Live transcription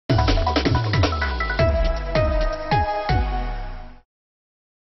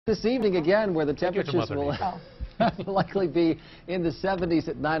This evening again, where the temperatures will likely be in the 70s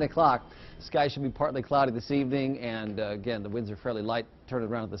at 9 o'clock. Sky should be partly cloudy this evening, and again, the winds are fairly light, turning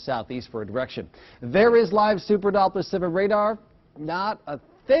around to the southeast for a direction. There is live Super Doppler 7 radar. Not a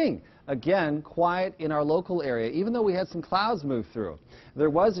thing. Again, quiet in our local area, even though we had some clouds move through. There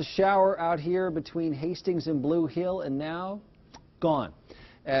was a shower out here between Hastings and Blue Hill, and now gone.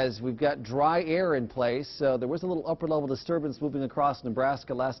 As we've got dry air in place, so there was a little upper level disturbance moving across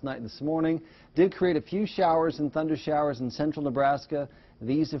Nebraska last night and this morning. Did create a few showers and thunder showers in central Nebraska.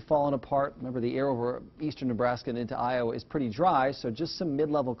 These have fallen apart. Remember, the air over eastern Nebraska and into Iowa is pretty dry, so just some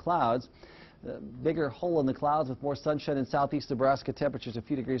mid-level clouds. Bigger hole in the clouds with more sunshine in southeast Nebraska. Temperatures a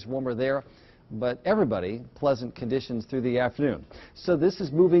few degrees warmer there. But everybody, pleasant conditions through the afternoon. So this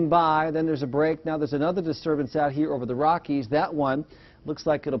is moving by. Then there's a break. Now there's another disturbance out here over the Rockies. That one looks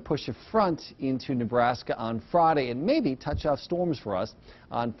like it'll push a front into Nebraska on Friday and maybe touch off storms for us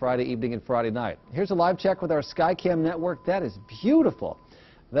on Friday evening and Friday night. Here's a live check with our SkyCam network. That is beautiful.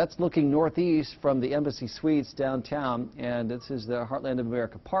 That's looking northeast from the Embassy Suites downtown, and this is the Heartland of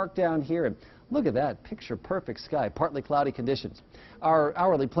America Park down here. And look at that, picture perfect sky, partly cloudy conditions. Our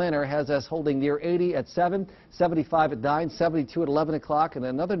hourly planner has us holding near 80 at 7, 75 at 9, 72 at 11 o'clock, and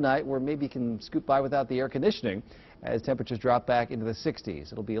another night where maybe you can scoot by without the air conditioning as temperatures drop back into the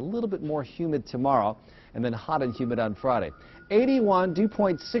 60s. It'll be a little bit more humid tomorrow, and then hot and humid on Friday. 81, dew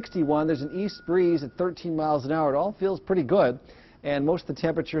point 61. There's an east breeze at 13 miles an hour. It all feels pretty good, and most of the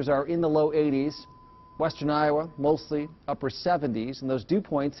temperatures are in the low 80s. Western Iowa, mostly upper 70s, and those dew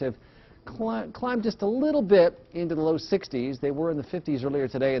points have climbed just a little bit into the low 60s. They were in the 50s earlier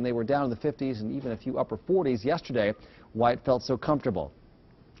today, and they were down in the 50s and even a few upper 40s yesterday. Why it felt so comfortable.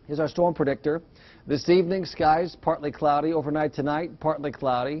 Here's our storm predictor. This evening, skies partly cloudy. Overnight tonight, partly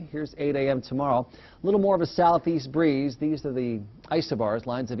cloudy. Here's 8 a.m. tomorrow. A little more of a southeast breeze. These are the isobars,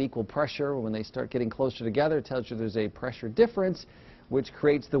 lines of equal pressure. When they start getting closer together, it tells you there's a pressure difference, which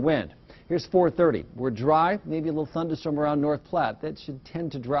creates the wind. Here's 4:30. We're dry, maybe a little thunderstorm around North Platte. That should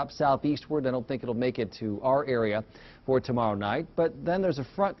tend to drop southeastward. I don't think it'll make it to our area for tomorrow night. But then there's a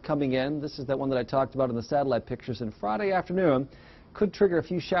front coming in. This is that one that I talked about in the satellite pictures. And Friday afternoon could trigger a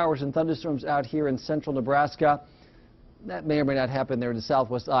few showers and thunderstorms out here in central Nebraska. That may or may not happen there in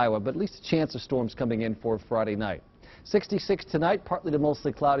southwest Iowa, but at least a chance of storms coming in for Friday night. 66 tonight, partly to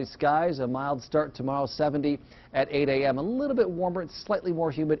mostly cloudy skies. A mild start tomorrow, 70 at 8 a.m. A little bit warmer, it's slightly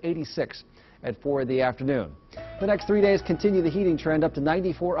more humid, 86 at 4 in the afternoon. The next 3 days continue the heating trend up to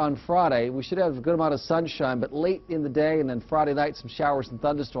 94 on Friday. We should have a good amount of sunshine, but late in the day and then Friday night some showers and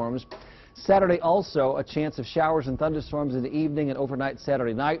thunderstorms. Saturday also a chance of showers and thunderstorms in the evening and overnight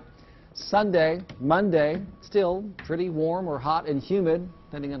Saturday night. Sunday, Monday, still pretty warm or hot and humid,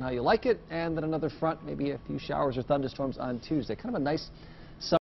 depending on how you like it. And then another front, maybe a few showers or thunderstorms on Tuesday. Kind of a nice